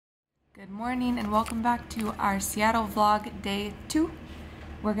Good morning and welcome back to our Seattle vlog day 2.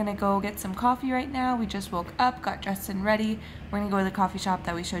 We're gonna go get some coffee right now. We just woke up, got dressed and ready. We're gonna go to the coffee shop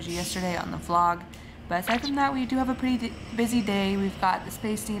that we showed you yesterday on the vlog. But aside from that, we do have a pretty busy day. We've got the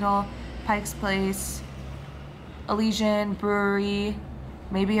Space Needle, Pike's Place, Elysian Brewery,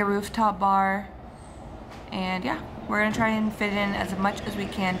 maybe a rooftop bar. And yeah, we're gonna try and fit in as much as we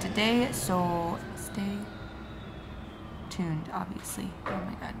can today, so stay tuned, obviously. Oh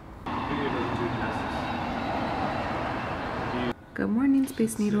my god. Good morning,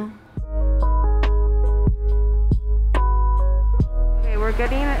 Space Needle. Okay, we're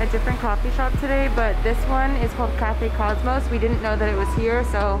getting a different coffee shop today, but this one is called Cafe Cosmos. We didn't know that it was here,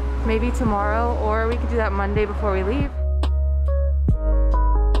 so maybe tomorrow, or we could do that Monday before we leave.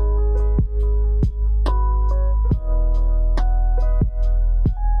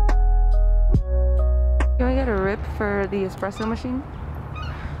 Can we get a rip for the espresso machine?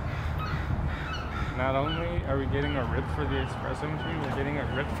 Not only are we getting a rip for the espresso machine, we're getting a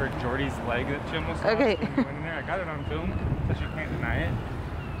rip for Jordy's leg that she almost lost when we went in there. I got it on film, so she can't deny it.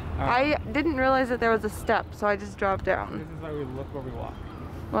 I didn't realize that there was a step, so I just dropped down. This is why we look where we walk.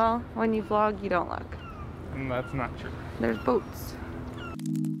 Well, when you vlog, you don't look. And that's not true. There's boats.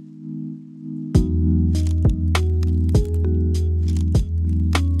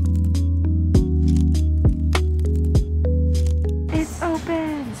 It's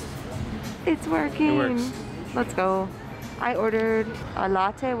open! It's working! It works. Let's go. I ordered a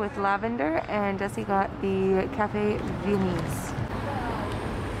latte with lavender and Jesse got the Cafe Viennese.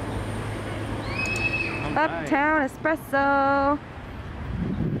 Uptown espresso.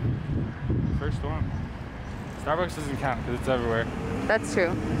 First one. Starbucks doesn't count because it's everywhere. That's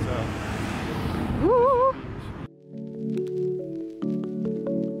true. So. Woo!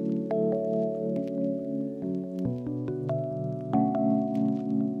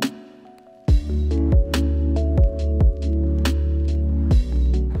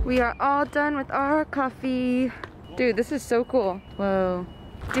 We are all done with our coffee. Dude, this is so cool. Whoa.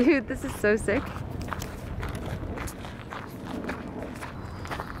 Dude, this is so sick.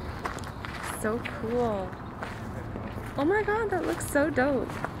 So cool. Oh my god, that looks so dope.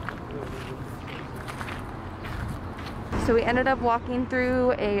 So we ended up walking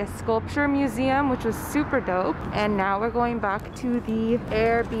through a sculpture museum, which was super dope. And now we're going back to the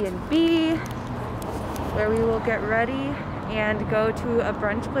Airbnb, where we will get ready and go to a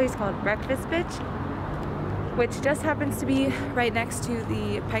brunch place called Breakfast Bitch, which just happens to be right next to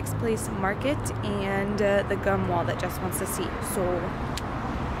the Pike Place Market and the gum wall that Jess wants to see. So,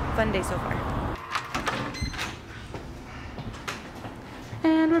 fun day so far.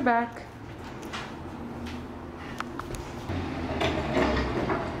 And we're back.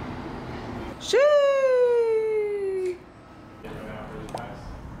 Shee!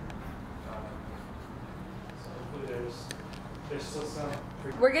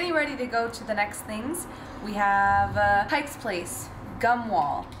 We're getting ready to go to the next things. We have Pike's Place, gum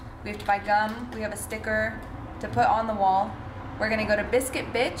wall. We have to buy gum. We have a sticker to put on the wall. We're gonna go to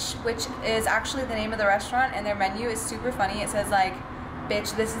Biscuit Bitch, which is actually the name of the restaurant, and their menu is super funny. It says like,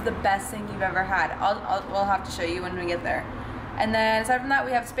 bitch, this is the best thing you've ever had. We'll have to show you when we get there. And then aside from that,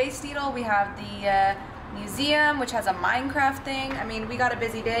 we have Space Needle. We have the museum, which has a Minecraft thing. I mean, we got a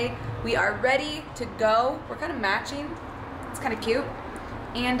busy day. We are ready to go. We're kind of matching. It's kind of cute.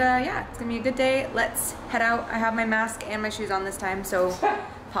 And yeah, it's gonna be a good day. Let's head out. I have my mask and my shoes on this time, so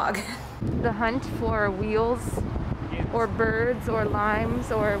pog. The hunt for wheels or birds or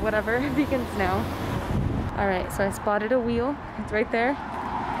limes or whatever begins now. All right, so I spotted a wheel. It's right there.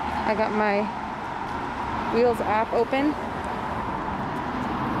 I got my Wheels app open.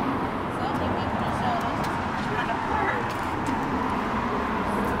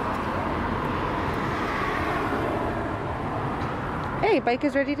 Hey, bike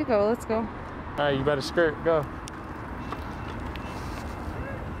is ready to go. Let's go. All right, you better skirt. Go.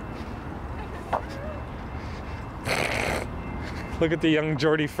 Look at the young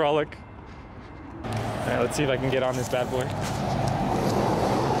Jordy frolic. All right, let's see if I can get on this bad boy.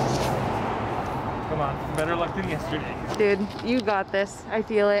 Come on, better luck than yesterday. Dude, you got this. I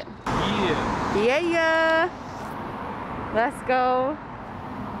feel it. Yeah. Yeah. Let's go.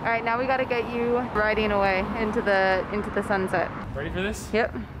 All right, now we gotta get you riding away into the sunset. Ready for this?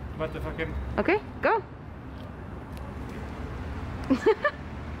 Yep. About the fucking... Okay, go.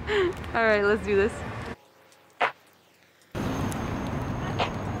 All right, let's do this.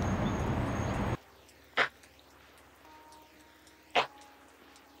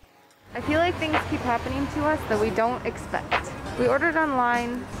 I feel like things keep happening to us that we don't expect. We ordered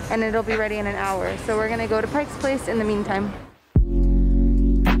online and it'll be ready in an hour, so we're gonna go to Pike's Place in the meantime.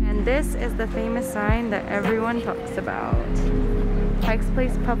 And And this is the famous sign that everyone talks about. Pike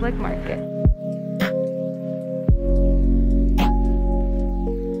Place Public Market.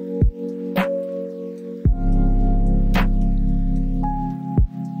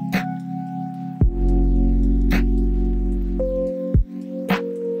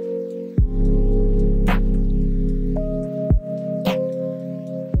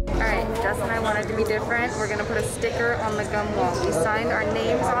 Different. We're gonna put a sticker on the gum wall. We signed our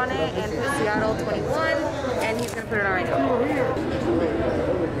names on it and put Seattle 21, and he's gonna put it on right now.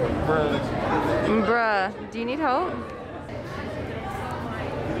 Bruh, do you need help?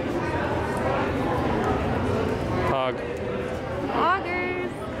 Hog.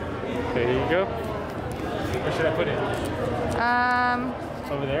 Hoggers. There you go. Where should I put it?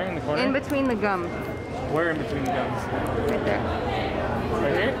 Over there in the corner? In between the gum. Where in between the gums? Right there.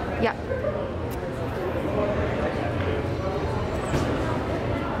 Right here? Yeah.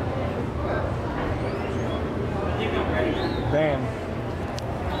 Bam.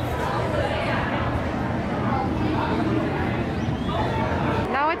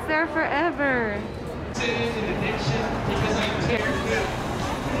 Now it's there forever.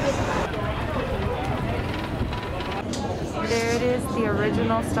 There it is, the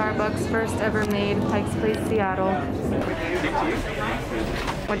original Starbucks, first ever made, Pike's Place, Seattle.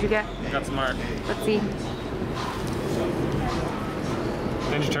 What'd you get? Got some art. Let's see.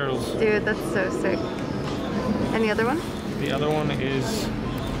 Ninja Turtles. Dude, that's so sick. And the other one? The other one is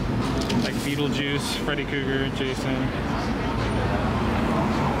like Beetlejuice, Freddy Krueger, Jason.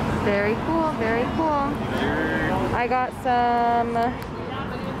 Very cool, very cool. I got some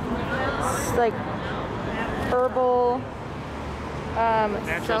like herbal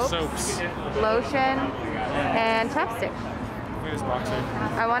soaps, lotion, and chapstick. Look at this boxer.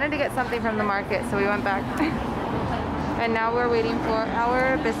 I wanted to get something from the market, so we went back. And now we're waiting for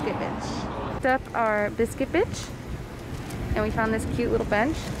our biscuit bitch. Picked up our biscuit bitch, and we found this cute little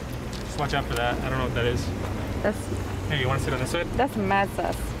bench. Just watch out for that. I don't know what that is. That's Hey, you want to sit on this side? that's mad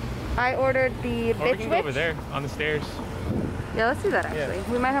sus. I ordered the Or we bitch can go witch. over there on the stairs. Yeah, let's do that actually.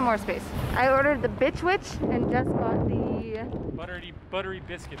 Yeah. We might have more space. I ordered the bitch witch and just got the Buttery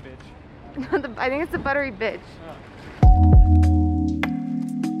biscuit bitch. I think it's the buttery bitch. Oh.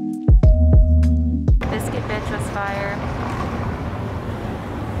 Biscuit bitch was fire.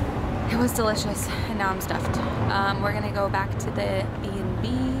 It was delicious, and now I'm stuffed. We're gonna go back to the B&B,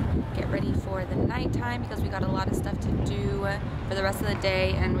 get ready for the nighttime because we got a lot of stuff to do for the rest of the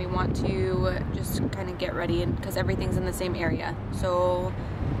day, and we want to just kind of get ready because everything's in the same area. So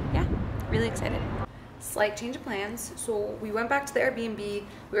yeah, really excited. Slight change of plans. So we went back to the Airbnb.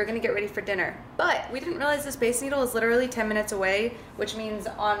 We were gonna get ready for dinner, but we didn't realize the Space Needle is literally 10 minutes away, which means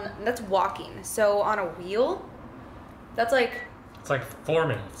that's walking. So on a wheel, that's like, It's like 4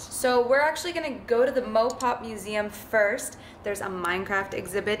 minutes. so we're actually gonna go to the Mopop Museum first. There's a Minecraft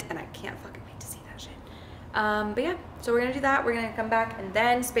exhibit, and I can't fucking wait to see that shit. But yeah, so we're gonna do that. We're gonna come back, and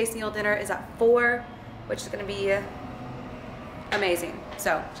then Space Needle dinner is at 4, which is gonna be amazing.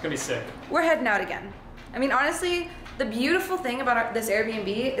 So It's gonna be sick. we're heading out again. I mean, honestly, the beautiful thing about this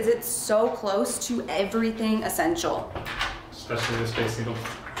Airbnb is it's so close to everything essential. Especially the Space Needle.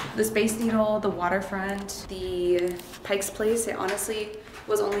 The Space Needle, the waterfront, the Pike's Place. It honestly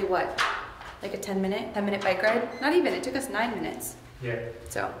was only what, like a 10 minute bike ride? Not even, it took us 9 minutes. Yeah.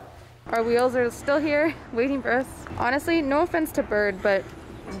 So, Our wheels are still here waiting for us. Honestly, no offense to Bird, but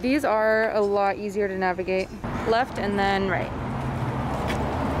these are a lot easier to navigate. Left and then right.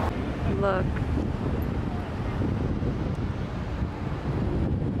 Look.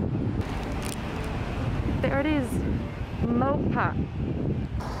 There it is. Mopop.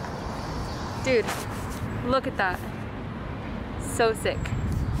 Dude, look at that. So sick.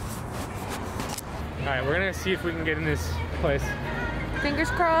 Alright, we're gonna see if we can get in this place.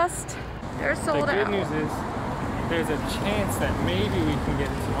 Fingers crossed. They're sold The good out. news is there's a chance that maybe we can get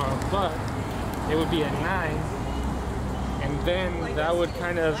it tomorrow, but it would be at 9, and then that would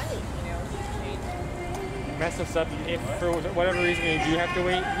kind of mess us up if for whatever reason we do have to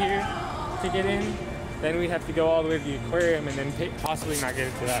wait here to get in. Then we have to go all the way to the aquarium and then possibly not get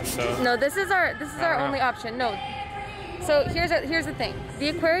into that. So No, this is our only option. No. So here's the thing. The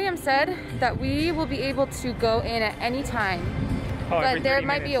aquarium said that we will be able to go in at any time, but there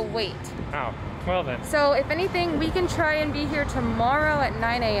might be a wait. Oh, well then. So if anything, we can try and be here tomorrow at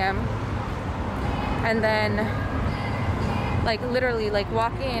 9 a.m. and then like literally like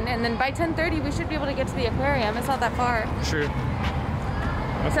walk in, and then by 10:30 we should be able to get to the aquarium. It's not that far. True.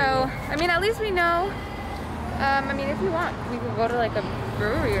 Okay. So I mean, at least we know. I mean, if you want, we could go to like a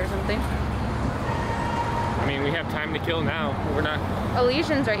brewery or something. I mean, we have time to kill now. We're not.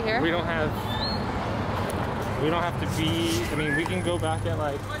 Elysian's right here. We don't have to be. I mean, we can go back at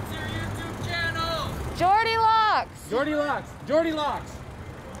like. What's your YouTube channel? Jordielocks Jordielocks. Jordielocks.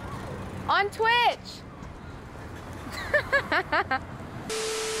 on Twitch.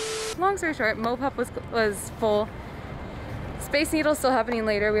 Long story short, Mopop was full. Space Needle's still happening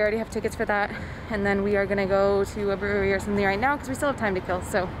later. We already have tickets for that. And then we are gonna go to a brewery or something right now because we still have time to kill,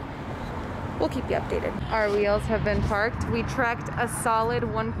 so we'll keep you updated. Our wheels have been parked. We trekked a solid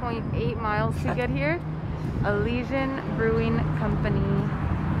 1.8 miles to get here. Elysian Brewing Company.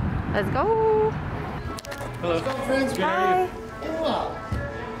 Let's go. Hello. Let's go, friends. Hi. Hello.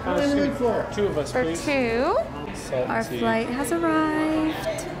 What are you looking for? 2 of us, For please. 2. Salt Our and tea. flight has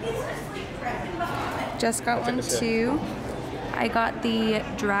arrived. Just got one too. I got the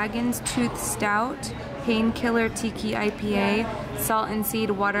Dragon's Tooth Stout, Painkiller Tiki IPA, Salt and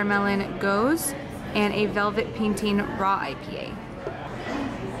Seed Watermelon Goes, and a Velvet Painting Raw IPA.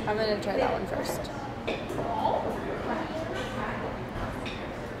 I'm gonna try that one first.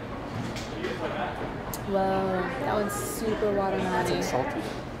 Whoa, that one's super watermelon. Salty.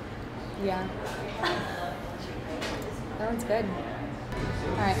 Yeah. That one's good.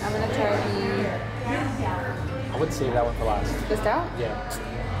 Alright, I'm gonna try I would save that one for last. the stout. Yeah.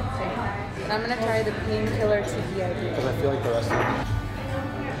 And I'm gonna try the Painkiller Tiki IPA. Because I feel like the rest of them.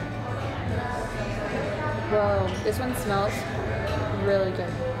 Whoa, this one smells really good.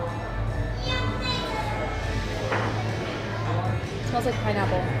 It smells like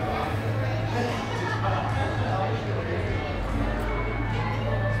pineapple.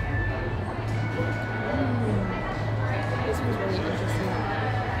 This one's really interesting.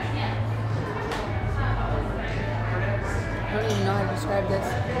 I don't even know how to describe this.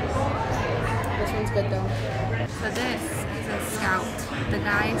 This one's good though. So this is a stout. The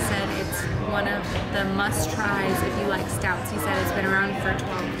guy said it's one of the must-tries if you like stouts. He said it's been around for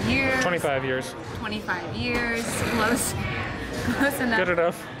 12 years. 25 years. 25 years. Close enough. Good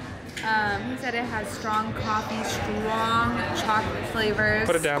enough. He said it has strong coffee, strong chocolate flavors.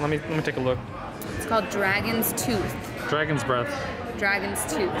 Put it down. Let me take a look. It's called Dragon's Tooth. Dragon's breath. Dragon's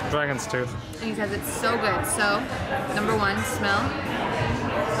Tooth. Dragon's tooth. And he says it's so good. So, number 1, smell.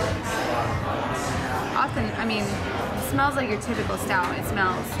 Often, I mean, it smells like your typical stout. It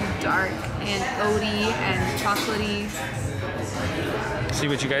smells dark and oaty and chocolatey. See,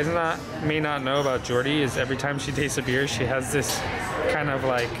 what you guys may not know about Jordy is every time she tastes a beer, she has this kind of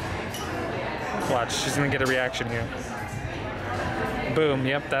like, watch, she's gonna get a reaction here. Boom,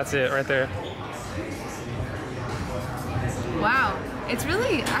 yep, that's it right there. Wow. It's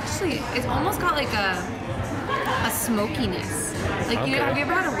really, actually, it's almost got like a smokiness. Like, Okay. have you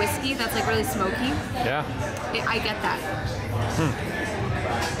ever had a whiskey that's like really smoky? Yeah. I get that.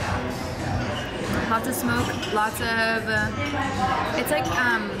 Lots of smoke, lots of, it's like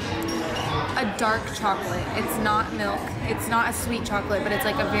a dark chocolate. It's not milk. It's not a sweet chocolate, but it's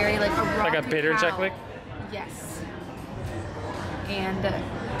like a very, like a raw Like a bitter cacao. chocolate? Yes. And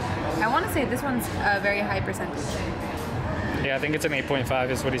I want to say this one's a very high percentage. Yeah, I think it's an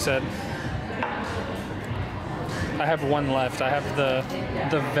 8.5 is what he said. I have one left. I have the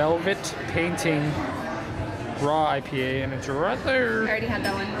Velvet Painting Raw IPA, and it's right I there. already had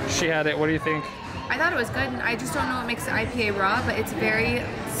that one. She had it. What do you think? I thought it was good. I just don't know what makes the IPA raw, but it's very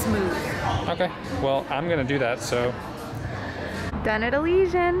smooth. Okay. Well, I'm gonna do that. So. Done at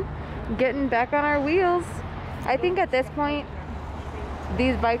Elysian. Getting back on our wheels. I think at this point,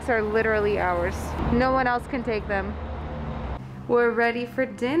 these bikes are literally ours. No one else can take them. We're ready for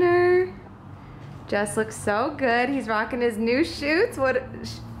dinner. Jess looks so good. He's rocking his new shoots.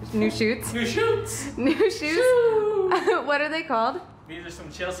 New shoots? New shoots. New shoes? What are they called? These are some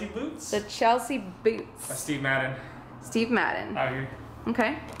Chelsea boots. The Chelsea boots. Steve Madden. Steve Madden. Out here.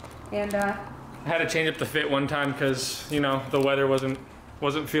 Okay. And I had to change up the fit one time because the weather wasn't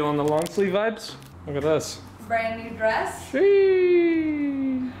feeling the long sleeve vibes. Look at this. brand new dress.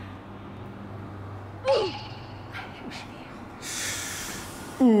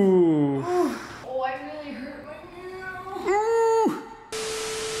 Ooh. Oh, I really hurt my nail.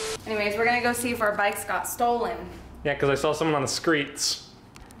 Anyways, we're gonna go see if our bikes got stolen. Yeah, because I saw someone on the streets.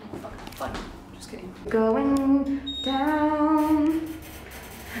 Fun. Just kidding. Going down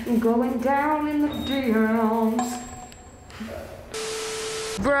in the DMs.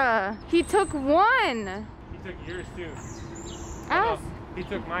 Bruh, he took one. He took yours too. Ass. He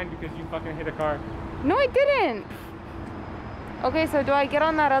took mine because you fucking hit a car. No, I didn't. Okay, so do I get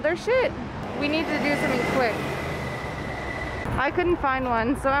on that other shit? We need to do something quick. I couldn't find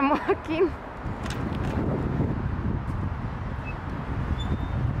one, so I'm walking.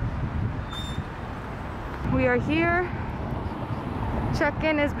 we are here.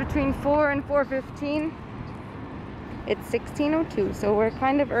 Check-in is between 4 and 4:15. It's 16:02, so we're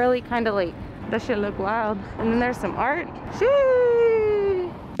kind of early, kind of late. That shit look wild. And then there's some art. Sheesh.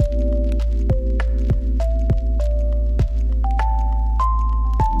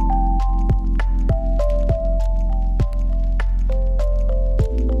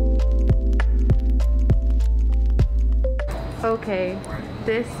 Okay,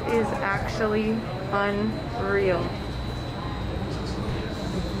 this is actually unreal.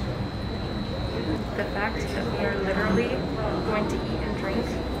 The fact that we are literally going to eat and drink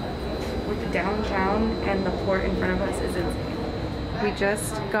with downtown and the port in front of us is insane. We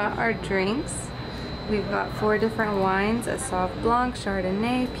just got our drinks. We've got 4 different wines, a Sauv Blanc,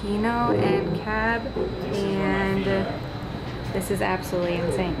 Chardonnay, Pinot, and Cab, and this is absolutely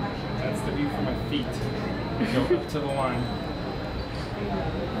insane. That's the view from my feet. Go up to the line.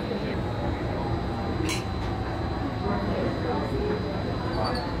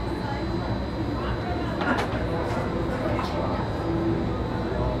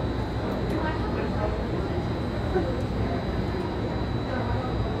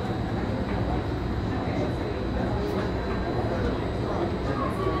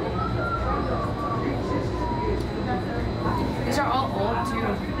 These are all old too.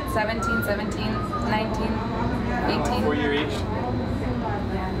 17, 17, 19, 18. 4 year each.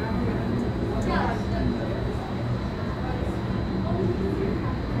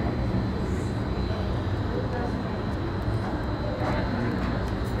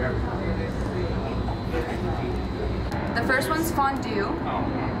 The first one's fondue.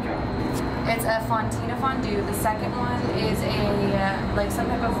 It's a fontina fondue. The second one is a like some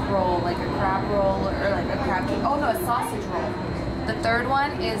type of roll, like a crab roll or like a crab. Oh no, a sausage roll. The third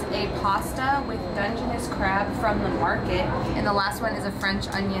one is a pasta with Dungeness crab from the market, and the last one is a French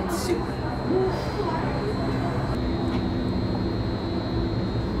onion soup.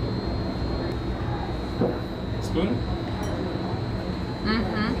 Spoon?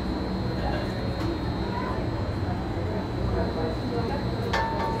 Mm-hmm.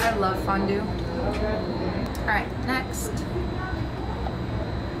 I love fondue. Alright, next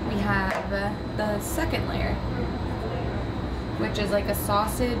we have the second layer, which is like a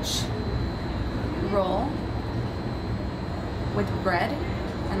sausage roll with bread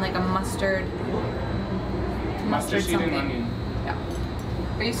and like a mustard Mustard something. onion. Yeah.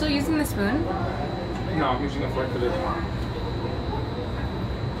 Are you still using the spoon? No, I'm using a fork for this.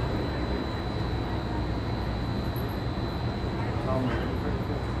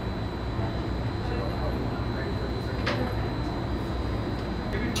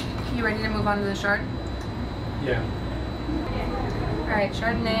 You ready to move on to the Chard? Yeah. Alright,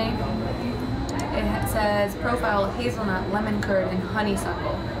 Chardonnay. It says profile hazelnut, lemon curd, and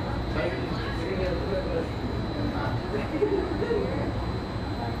honeysuckle.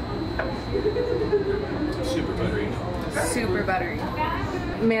 Super buttery. Super buttery.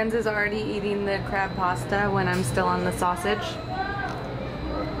 Mans is already eating the crab pasta when I'm still on the sausage.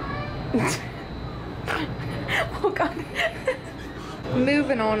 Oh god.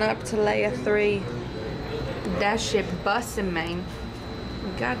 Moving on up to layer 3. That shit bussin', man.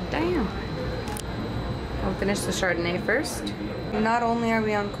 God damn. I'll finish the Chardonnay first. Not only are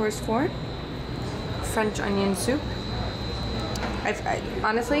we on course 4, French onion soup.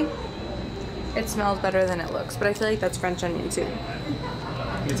 Honestly, it smells better than it looks, but I feel like that's French onion soup.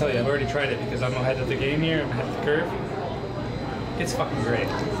 Let me tell you, I've already tried it because I'm ahead of the game here. I'm ahead of the curve. It's fucking great.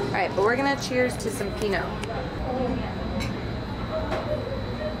 Alright, but we're gonna cheers to some Pinot.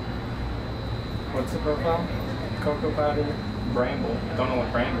 What's the profile? Cocoa powder, bramble. Don't know what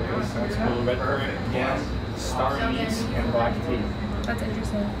bramble is. So it's cool. Red currant, yam, star anise, and black tea. That's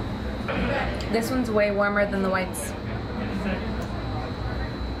interesting. This one's way warmer than the whites.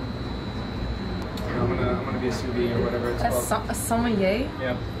 I'm gonna be a sous vide or whatever it's called. A sommelier?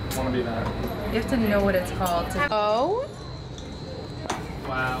 Yep, I wanna be that. You have to know what it's called. Oh?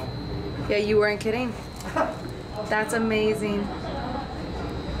 Wow. Yeah, you weren't kidding. That's amazing.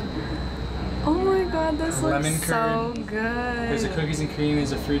 Oh my god, this looks Lemon so curd. good. There's a cookies and cream,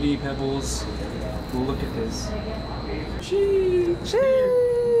 there's a fruity pebbles. Look at this. Cheese. Cheese.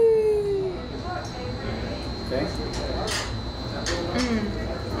 Okay.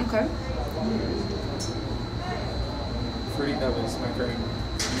 Okay. Fruity pebbles, my cream.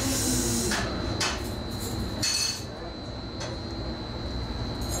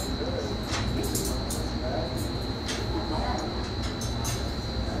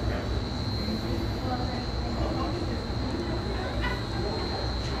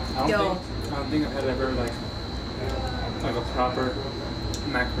 I don't think I've had ever like a proper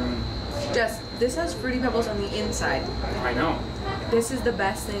macaroon. Just This has Fruity Pebbles on the inside. I know. This is the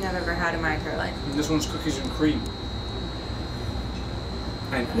best thing I've ever had in my entire life. And this one's cookies and cream.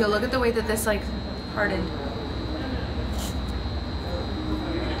 Yo, look at the way that this like hardened.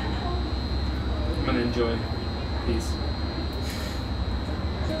 I'm gonna enjoy. Peace.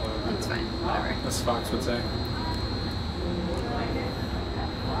 It's fine, whatever. As Fox would say.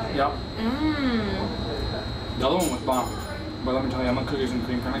 Yep. Mmm. The other one was bomb. But let me tell you, I'm a cookies and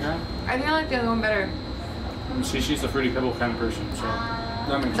cream kind of guy. I think I like the other one better. See, she's the Fruity Pebble kind of person, so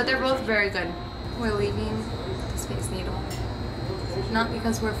that makes But they're sense. both very good. We're leaving Space Needle. Not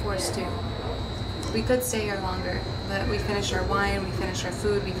because we're forced to. We could stay here longer, but we finished our wine, we finished our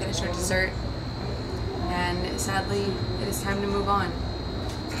food, we finished our dessert. And sadly, it is time to move on.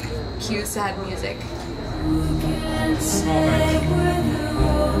 Cue sad music.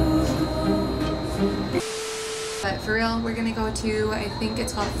 But for real, we're gonna go to, I think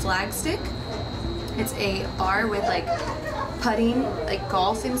it's called Flagstick. It's a bar with like putting, like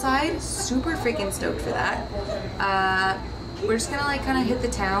golf inside. Super freaking stoked for that. We're just gonna like kind of hit the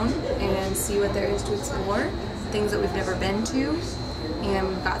town and see what there is to explore. Things that we've never been to. And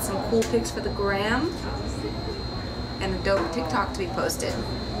we've got some cool pics for the gram. And a dope TikTok to be posted.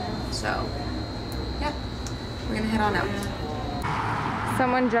 So, yeah, we're gonna head on out.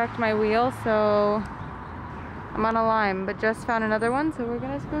 Someone jacked my wheel, so I'm on a lime, but just found another one, so we're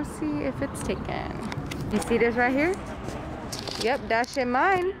gonna go see if it's taken. You see this right here? Yep, that shit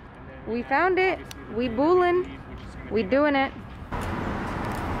mine. We found it. We boolin'. We doing it.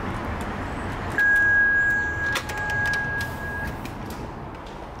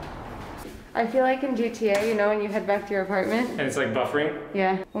 I feel like in GTA, you know, when you head back to your apartment. And it's like buffering.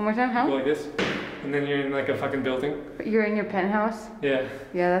 Yeah. One more time, Go how? like this. And then you're in like a fucking building. You're in your penthouse? Yeah.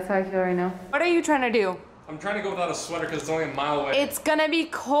 Yeah, that's how I feel right now. What are you trying to do? I'm trying to go without a sweater because it's only a mile away. It's gonna be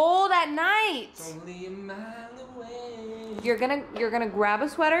cold at night. It's only a mile away. You're gonna grab a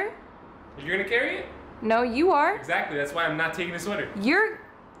sweater? You're gonna carry it? No, you are. Exactly, that's why I'm not taking a sweater. You're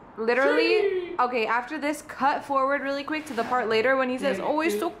literally, okay, after this, cut forward really quick to the part later when he says, oh,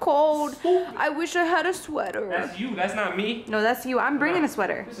 it's so cold. I wish I had a sweater. That's you, that's not me. No, that's you. I'm bringing a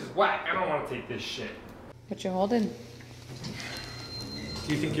sweater. This is whack, I don't want to take this shit. What you holding?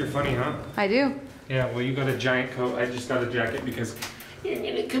 Do you think you're funny, huh? I do. Yeah, well you got a giant coat, I just got a jacket because you're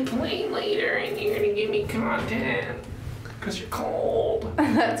gonna complain later and you're gonna give me content. Because you're cold.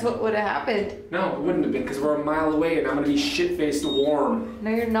 That's what would have happened. No, it wouldn't have been because we're a mile away and I'm gonna be shit-faced warm. No,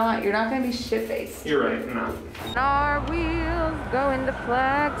 you're not. You're not gonna be shit-faced. You're right, no. Our wheels go into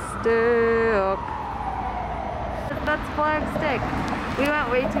Flagstick. That's Flagstick. We went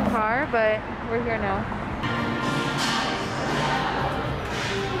way too far, but we're here now.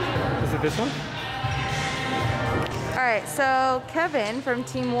 Is it this one? All right, so Kevin from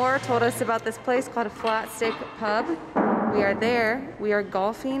Team War told us about this place called Flagstick Pub. We are there. We are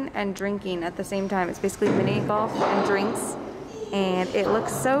golfing and drinking at the same time. It's basically mini golf and drinks, and it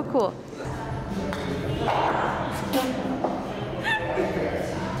looks so cool.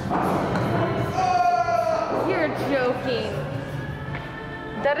 You're joking.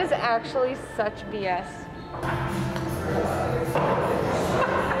 That is actually such BS.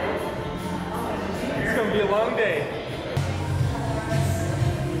 It's gonna be a long day.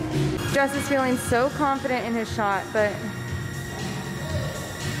 Jess is feeling so confident in his shot, but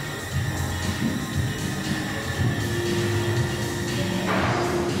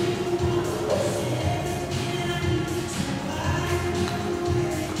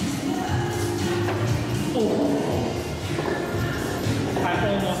I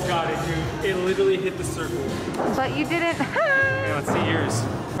almost got it, dude. It literally hit the circle. you didn't. Yeah, let's see yours.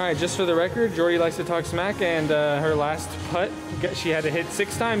 All right, just for the record, Jordy likes to talk smack, and her last putt, she had to hit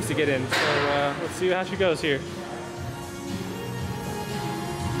 6 times to get in. So let's see how she goes here.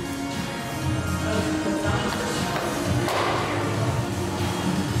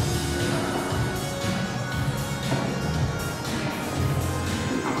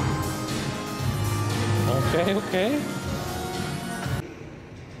 Okay, okay.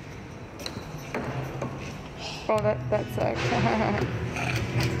 Oh, that sucks.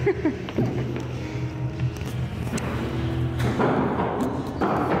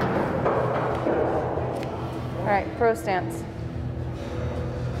 All right, pro stance.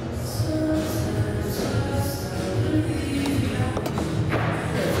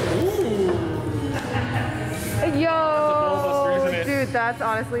 Yo, isn't it? dude, that's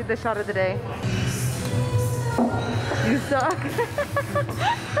honestly the shot of the day. You suck.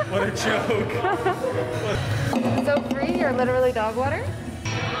 What a joke. So free, you're literally dog water?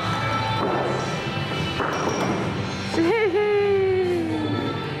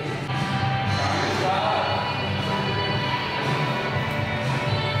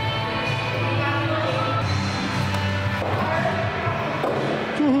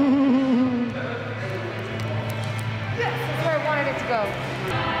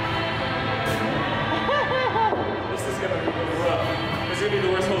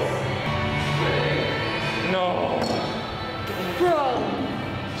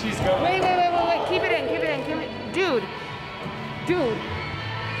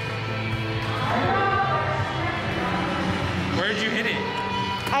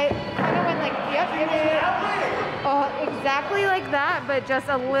 I kind of went like, yep. Oh, exactly like that, but just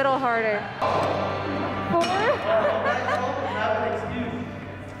a little harder. 4.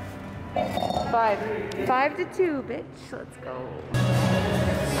 5. 5 to 2, bitch. Let's go.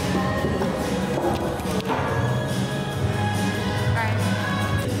 Alright.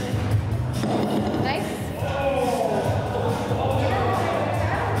 Nice.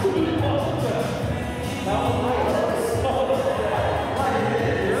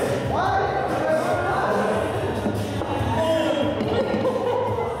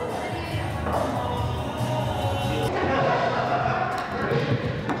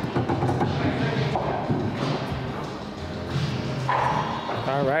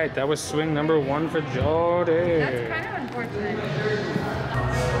 All right, that was swing number 1 for Jordi. That's kind of unfortunate.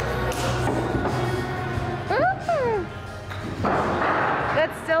 Ooh.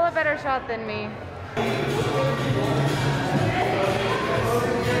 That's still a better shot than me.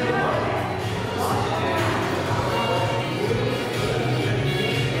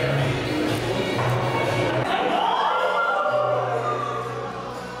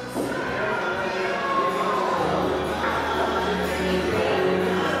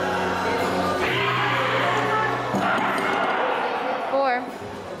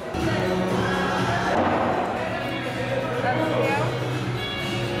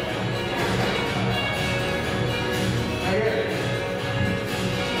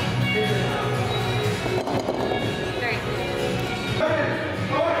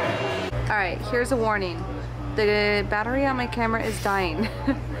 Alright, here's a warning. The battery on my camera is dying.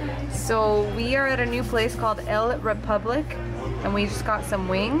 So we are at a new place called El Republic and we just got some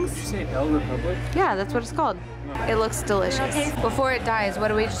wings. Did you say El Republic? Yeah, that's what it's called. It looks delicious. Before it dies, what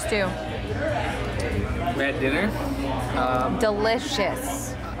do we just do? We had dinner.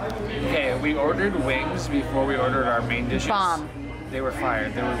 Delicious. Okay, we ordered wings before we ordered our main dishes. Bomb. They were fire.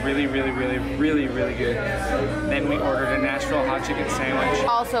 They were really good. Then we ordered a Nashville hot chicken sandwich.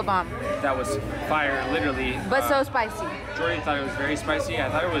 Also bomb. That was fire, literally. But so spicy. Jordi thought it was very spicy. I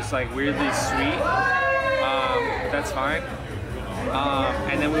thought it was like weirdly sweet. That's fine.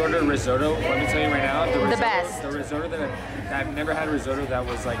 And then we ordered risotto. Let me tell you right now, the best. The risotto that I've never had risotto that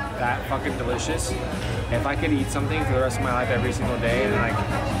was like that fucking delicious. If I could eat something for the rest of my life every single day and like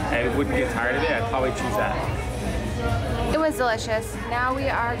I wouldn't get tired of it, I'd probably choose that. It was delicious. Now we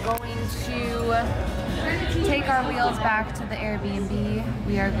are going to take our wheels back to the Airbnb.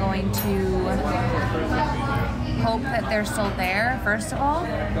 We are going to hope that they're still there, first of all.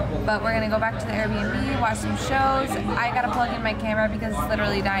 But we're gonna go back to the Airbnb, watch some shows. I gotta plug in my camera because it's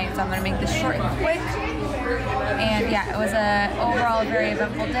literally dying, so I'm gonna make this short and quick. And yeah, it was a overall very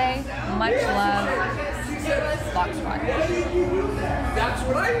eventful day. Much love. Vlog Squad. That's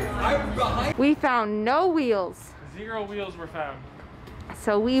what I'm behind. We found no wheels. 0 wheels were found.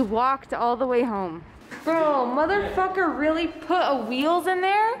 So we walked all the way home. Bro, motherfucker really put wheels in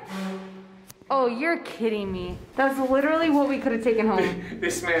there? Oh, you're kidding me. That's literally what we could have taken home.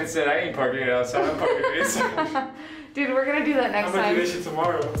 This man said, I ain't parking it outside, I'm parking it inside. Dude, we're gonna do that next I'm gonna time. do this shit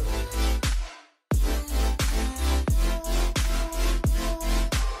tomorrow.